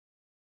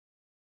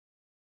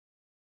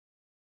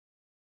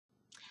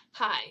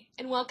Hi,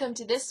 and welcome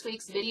to this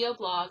week's video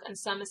blog on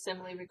Some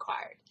Assembly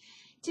Required.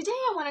 Today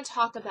I want to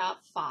talk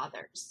about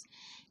fathers.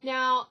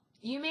 Now,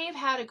 you may have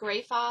had a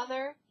great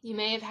father, you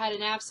may have had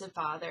an absent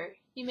father,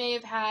 you may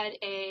have had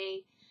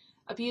a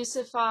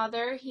abusive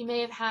father, you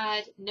may have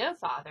had no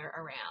father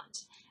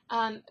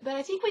around. But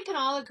I think we can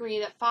all agree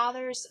that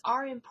fathers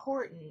are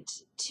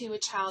important to a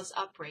child's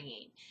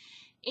upbringing.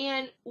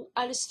 And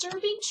a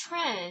disturbing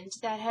trend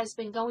that has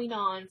been going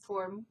on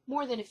for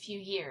more than a few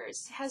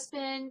years has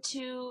been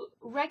to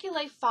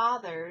regulate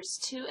fathers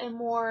to a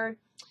more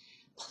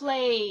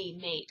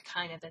playmate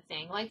kind of a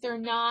thing, like they're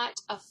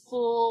not a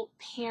full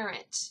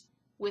parent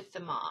with the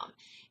mom.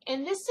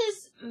 And this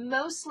is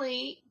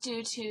mostly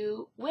due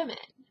to women,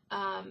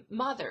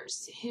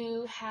 mothers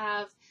who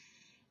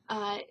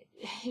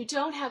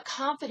don't have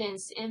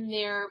confidence in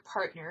their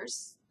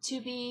partners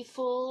to be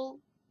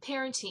full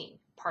parenting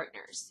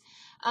partners.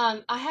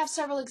 I have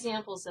several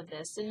examples of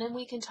this, and then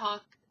we can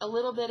talk a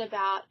little bit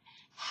about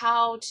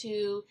how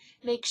to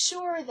make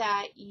sure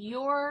that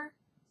your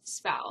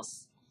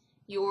spouse,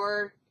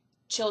 your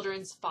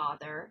children's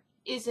father,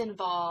 is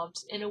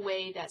involved in a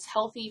way that's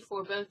healthy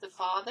for both the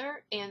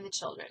father and the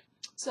children.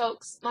 So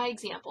my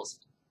examples.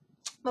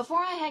 Before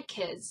I had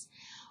kids,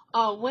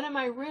 one of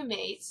my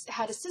roommates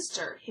had a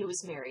sister who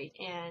was married,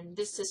 and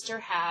this sister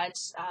had,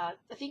 I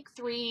think,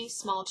 3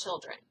 small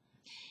children.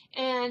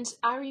 And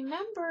I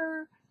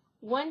remember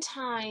one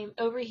time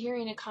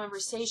overhearing a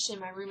conversation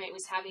my roommate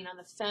was having on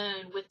the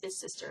phone with this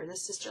sister.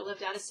 This sister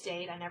lived out of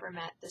state. I never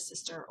met the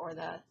sister or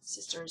the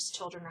sister's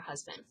children or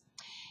husband.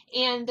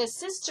 And the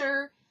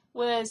sister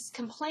was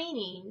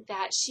complaining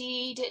that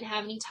she didn't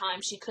have any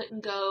time. She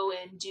couldn't go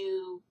and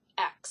do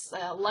X,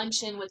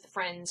 luncheon with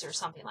friends or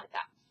something like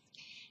that.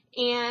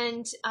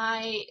 And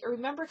I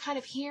remember kind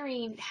of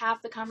hearing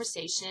half the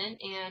conversation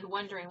and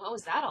wondering what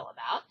was that all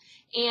about.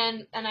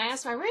 And I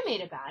asked my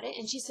roommate about it,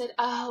 and she said,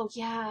 "Oh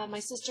yeah, my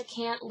sister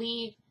can't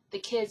leave the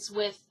kids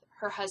with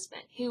her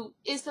husband, who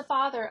is the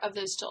father of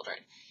those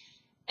children."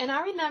 And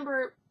I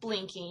remember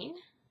blinking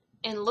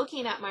and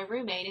looking at my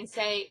roommate and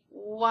say,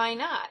 "Why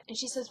not?" And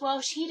she says,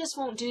 "Well, she just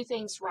won't do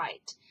things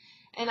right."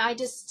 And I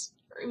just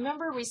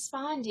remember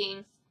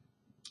responding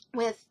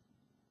with,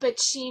 "But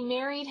she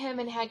married him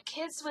and had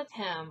kids with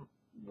him.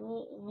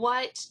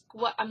 What,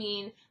 I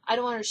mean, I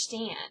don't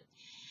understand."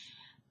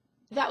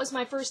 That was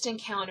my first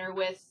encounter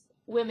with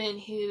women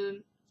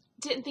who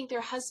didn't think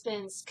their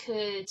husbands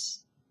could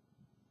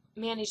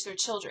manage their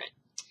children.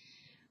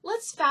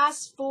 Let's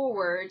fast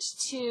forward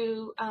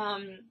to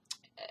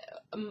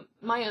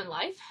my own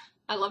life.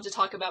 I love to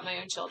talk about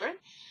my own children.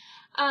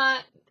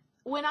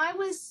 When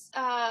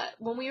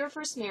we were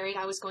first married,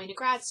 I was going to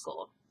grad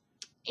school,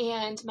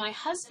 and my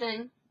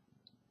husband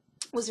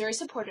was very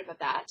supportive of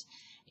that.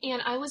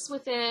 And I was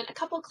within a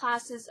couple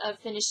classes of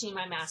finishing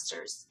my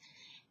master's,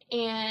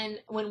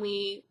 and when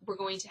we were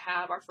going to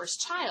have our first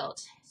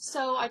child.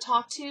 So I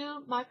talked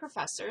to my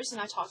professors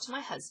and I talked to my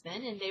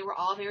husband, and they were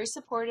all very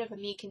supportive of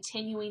me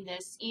continuing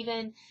this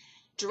even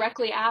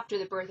directly after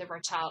the birth of our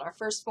child. Our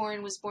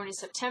firstborn was born in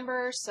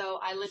September, so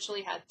I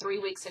literally had 3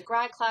 weeks of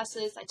grad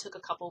classes. I took a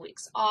couple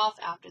weeks off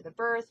after the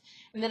birth,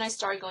 and then I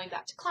started going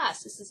back to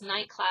class. This is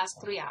night class,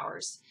 3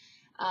 hours.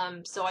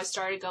 So I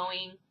started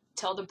going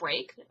till the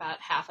break,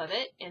 about half of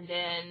it, and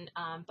then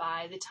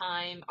by the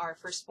time our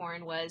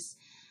firstborn was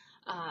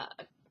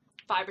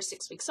 5 or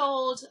 6 weeks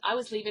old, I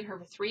was leaving her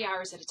for 3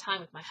 hours at a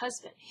time with my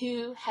husband,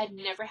 who had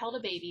never held a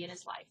baby in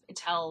his life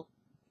until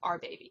our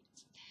baby.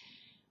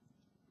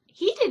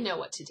 He didn't know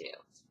what to do.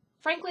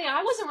 Frankly,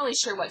 I wasn't really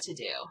sure what to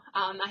do.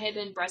 I had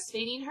been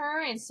breastfeeding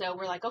her, and so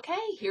we're like,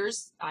 okay,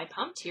 I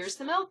pumped, here's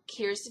the milk,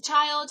 here's the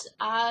child,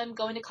 I'm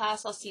going to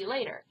class, I'll see you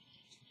later.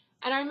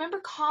 And I remember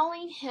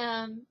calling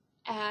him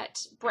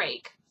at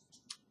break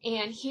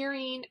and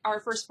hearing our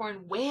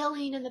firstborn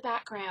wailing in the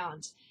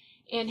background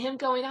and him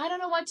going, "I don't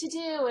know what to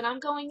do." And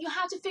I'm going, "You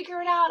have to figure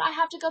it out. I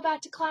have to go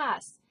back to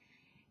class."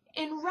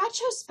 In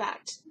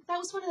retrospect, that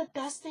was one of the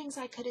best things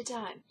I could have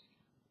done.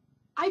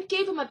 I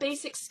gave him a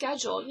basic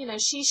schedule. You know,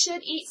 she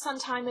should eat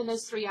sometime in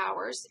those 3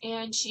 hours,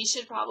 and she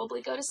should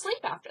probably go to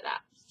sleep after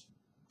that.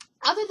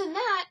 Other than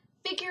that,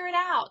 figure it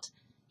out.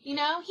 You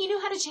know, he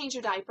knew how to change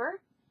her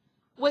diaper.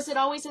 Was it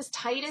always as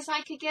tight as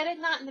I could get it?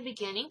 Not in the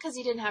beginning, because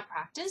he didn't have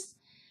practice.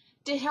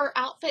 Did her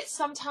outfit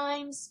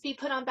sometimes be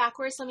put on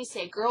backwards? Let me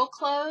say, girl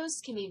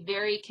clothes can be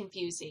very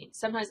confusing.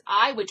 Sometimes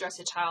I would dress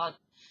a child,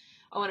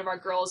 one of our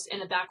girls,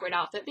 in a backward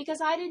outfit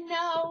because I didn't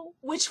know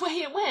which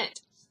way it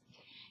went.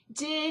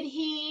 Did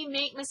he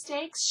make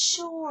mistakes?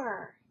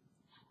 Sure.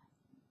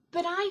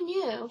 But I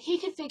knew he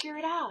could figure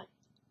it out.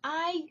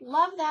 I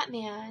loved that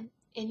man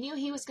and knew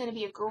he was going to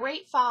be a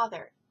great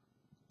father.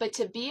 But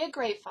to be a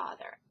great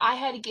father, I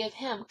had to give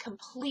him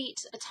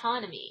complete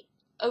autonomy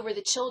over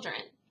the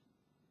children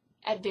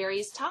at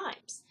various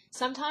times.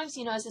 Sometimes,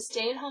 you know, as a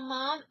stay-at-home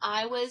mom,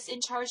 I was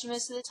in charge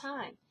most of the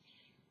time.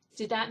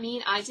 Did that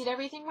mean I did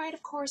everything right?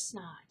 Of course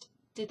not.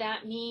 Did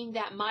that mean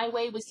that my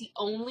way was the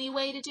only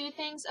way to do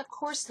things? Of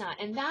course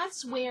not. And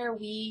that's where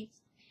we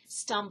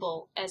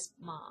stumble as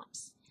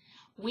moms.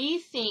 We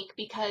think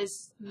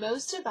because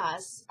most of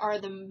us are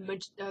the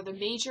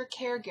major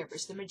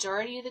caregivers, the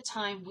majority of the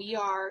time we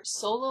are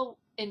solo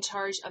in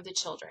charge of the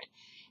children.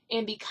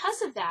 And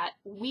because of that,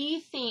 we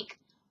think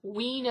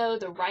we know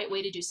the right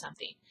way to do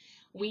something.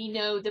 We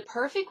know the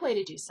perfect way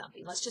to do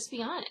something. Let's just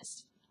be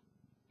honest.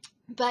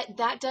 But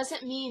that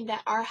doesn't mean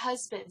that our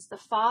husbands, the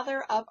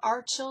father of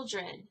our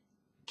children,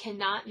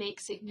 cannot make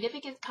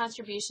significant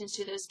contributions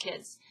to those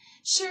kids.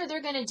 Sure,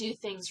 they're going to do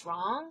things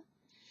wrong.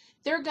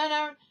 They're going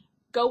to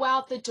go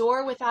out the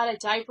door without a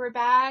diaper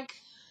bag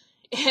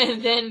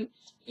and then,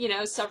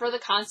 suffer the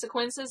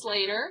consequences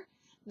later.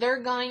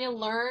 They're going to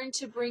learn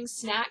to bring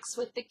snacks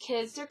with the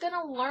kids. They're going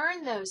to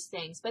learn those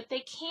things, but they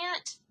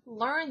can't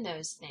learn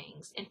those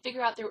things and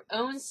figure out their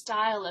own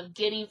style of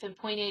getting from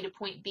point A to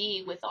point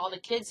B with all the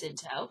kids in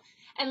tow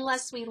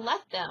unless we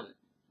let them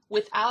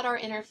without our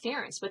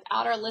interference,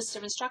 without our list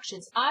of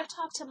instructions. I've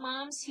talked to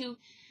moms who,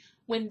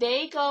 when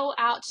they go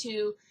out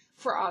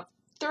for a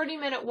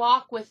 30-minute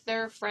walk with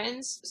their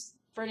friends,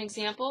 for an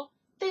example,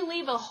 they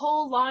leave a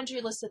whole laundry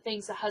list of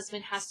things the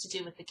husband has to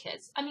do with the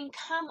kids. I mean,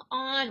 come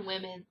on,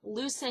 women,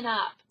 loosen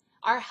up.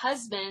 Our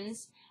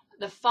husbands,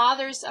 the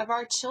fathers of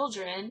our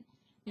children,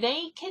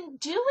 they can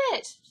do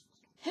it.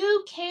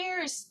 Who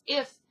cares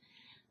if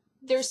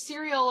there's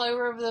cereal all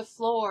over the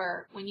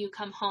floor when you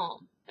come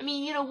home? I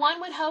mean,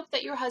 one would hope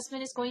that your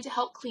husband is going to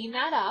help clean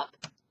that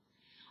up.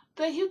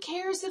 But who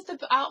cares if the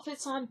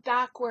outfit's on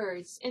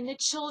backwards and the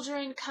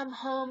children come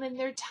home and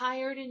they're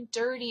tired and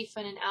dirty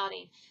from an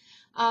outing?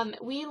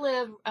 We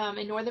live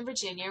in Northern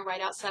Virginia, right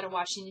outside of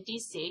Washington,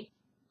 D.C.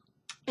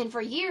 And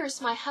for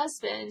years, my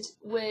husband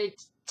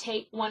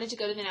wanted to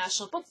go to the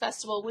National Book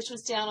Festival, which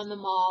was down on the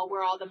mall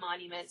where all the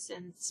monuments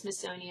and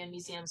Smithsonian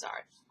museums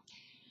are.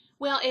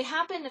 Well, it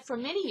happened for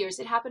many years.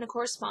 It happened to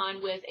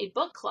correspond with a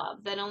book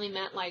club that only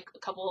met like a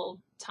couple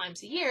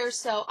times a year,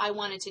 so I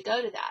wanted to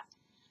go to that.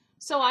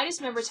 So I just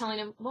remember telling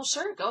him, well,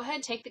 sure, go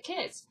ahead, take the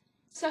kids.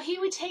 So he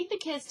would take the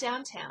kids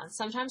downtown,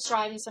 sometimes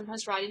driving,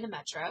 sometimes riding the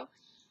metro.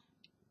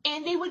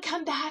 And they would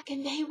come back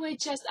and they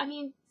would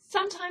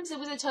sometimes it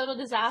was a total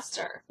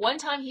disaster. One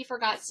time he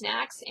forgot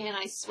snacks and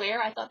I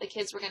swear I thought the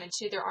kids were going to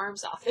chew their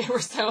arms off. They were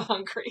so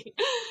hungry.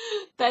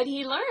 But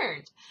he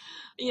learned,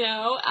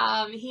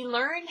 he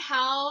learned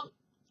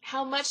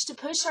how much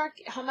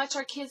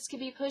our kids could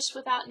be pushed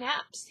without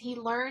naps. He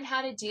learned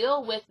how to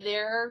deal with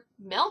their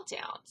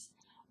meltdowns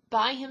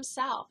by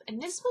himself.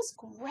 And this was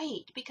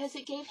great because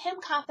it gave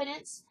him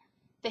confidence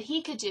that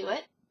he could do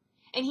it.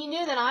 And he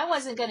knew that I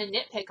wasn't going to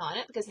nitpick on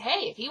it because,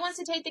 hey, if he wants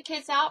to take the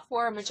kids out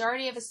for a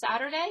majority of a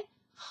Saturday,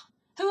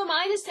 who am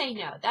I to say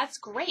no? That's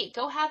great.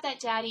 Go have that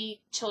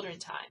daddy-children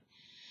time.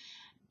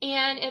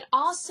 And it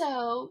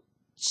also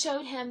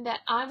showed him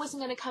that I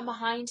wasn't going to come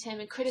behind him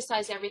and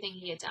criticize everything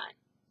he had done.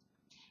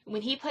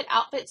 When he put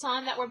outfits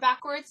on that were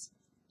backwards,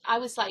 I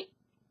was like,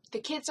 the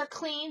kids are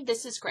clean.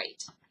 This is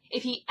great.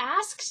 If he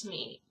asked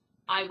me,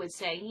 I would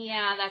say,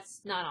 yeah,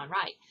 that's not on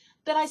right.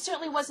 But I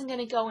certainly wasn't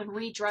going to go and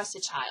redress a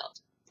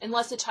child,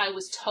 unless the child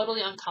was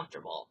totally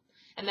uncomfortable,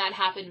 and that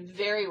happened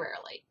very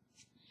rarely.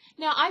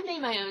 Now, I've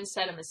made my own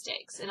set of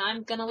mistakes, and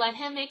I'm going to let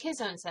him make his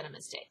own set of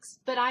mistakes,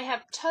 but I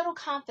have total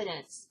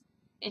confidence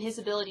in his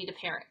ability to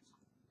parent.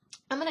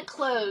 I'm going to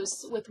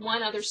close with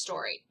one other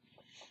story.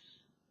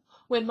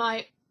 When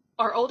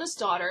our oldest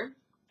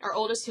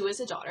who is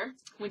a daughter,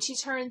 when she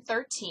turned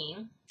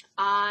 13,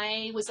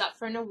 I was up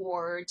for an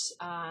award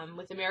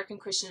with American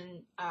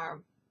Christian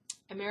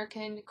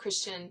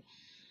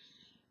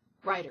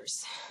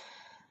Writers.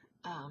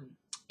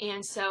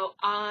 And so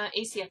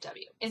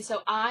ACFW. And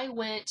so I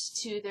went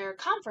to their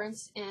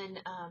conference in,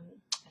 I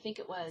think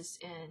it was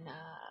in,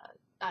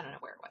 I don't know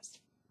where it was,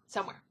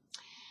 somewhere,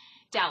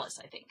 Dallas,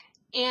 I think.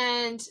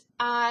 And so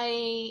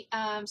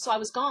I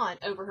was gone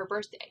over her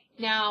birthday.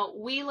 Now,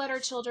 we let our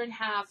children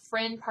have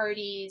friend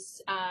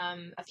parties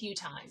a few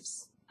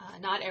times,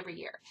 not every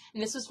year.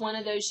 And this was one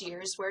of those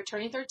years where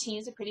turning 13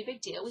 is a pretty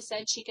big deal. We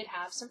said she could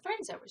have some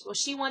friends over. Well,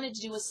 she wanted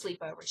to do a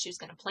sleepover. She was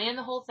going to plan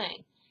the whole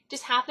thing.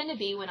 Just happened to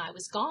be when I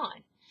was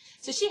gone.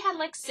 So she had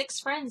like 6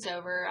 friends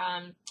over.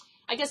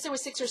 I guess there were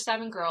 6 or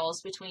 7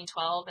 girls between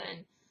 12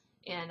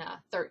 and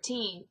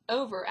 13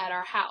 over at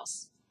our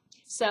house.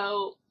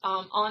 So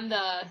when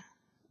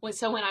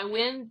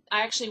I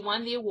actually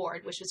won the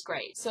award, which was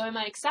great. So in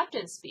my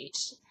acceptance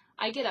speech,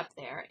 I get up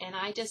there and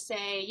I just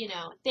say,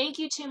 thank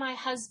you to my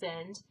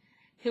husband,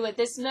 who at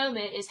this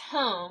moment is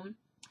home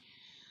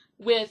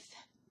with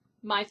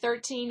my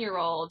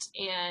 13-year-old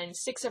and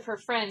 6 of her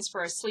friends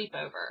for a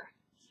sleepover.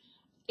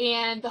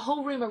 And the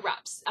whole room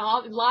erupts.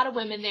 A lot of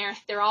women there.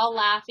 They're all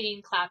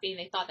laughing, clapping.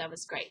 They thought that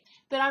was great.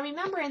 But I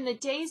remember in the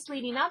days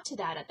leading up to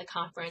that at the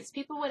conference,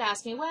 people would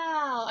ask me,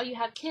 well, oh, you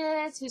have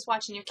kids? Who's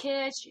watching your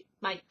kids?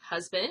 My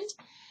husband.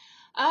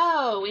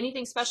 Oh,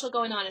 anything special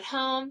going on at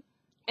home?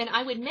 And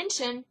I would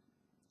mention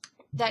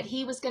that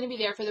he was going to be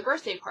there for the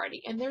birthday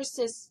party. And there's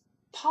this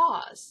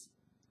pause.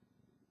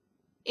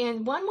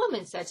 And one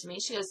woman said to me,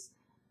 she goes,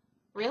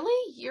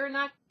 really? You're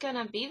not going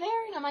to be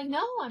there? And I'm like,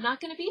 no, I'm not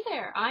going to be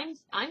there. I'm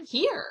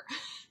here.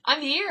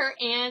 I'm here,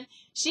 and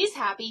she's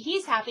happy,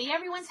 he's happy,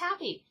 everyone's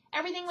happy.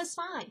 Everything was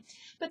fine.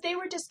 But they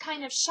were just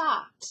kind of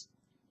shocked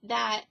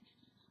that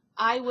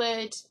I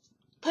would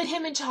put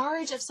him in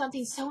charge of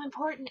something so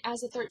important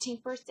as a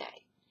 13th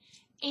birthday.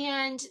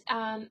 And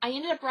I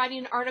ended up writing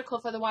an article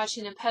for the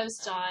Washington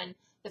Post on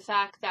the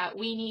fact that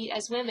we need,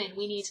 as women,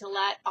 we need to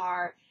let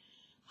our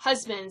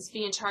husbands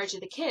be in charge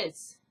of the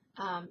kids,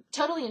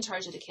 totally in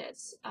charge of the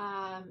kids,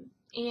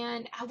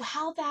 and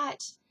how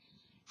that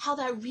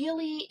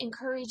really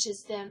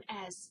encourages them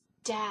as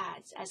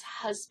dads, as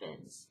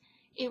husbands.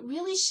 It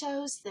really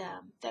shows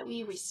them that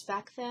we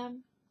respect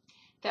them,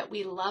 that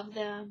we love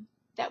them,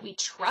 that we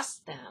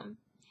trust them.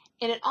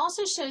 And it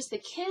also shows the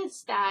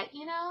kids that,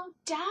 you know,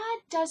 dad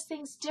does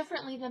things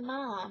differently than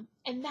mom,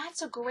 and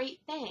that's a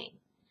great thing.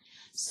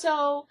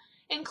 So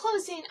in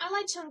closing, I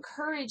like to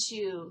encourage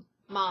you,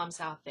 moms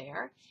out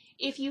there,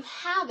 if you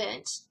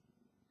haven't,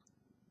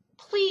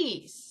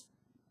 please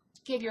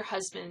give your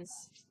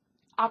husbands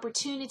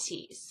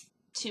opportunities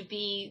to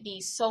be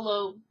the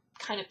solo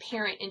kind of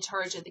parent in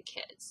charge of the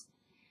kids.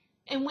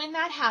 And when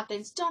that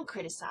happens, don't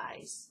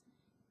criticize.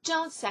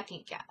 Don't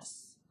second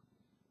guess.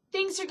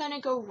 Things are going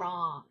to go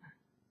wrong.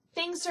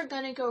 Things are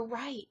going to go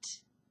right.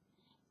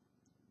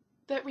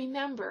 But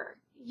remember,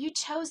 you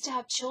chose to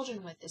have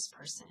children with this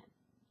person.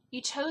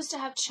 You chose to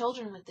have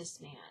children with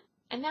this man.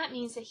 And that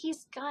means that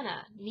he's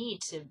gonna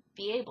need to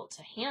be able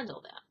to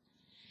handle them.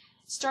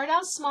 Start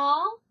out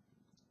small,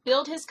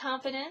 build his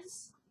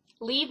confidence,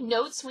 leave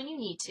notes when you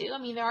need to. I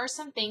mean, there are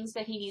some things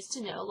that he needs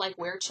to know, like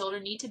where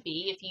children need to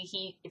be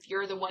if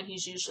you're the one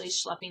who's usually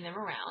schlepping them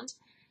around.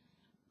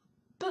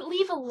 But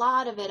leave a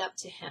lot of it up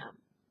to him.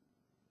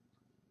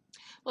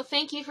 Well,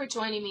 thank you for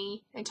joining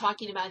me and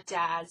talking about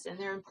dads and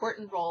their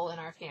important role in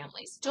our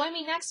families. Join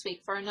me next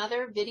week for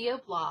another video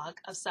blog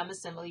of Some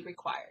Assembly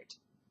Required.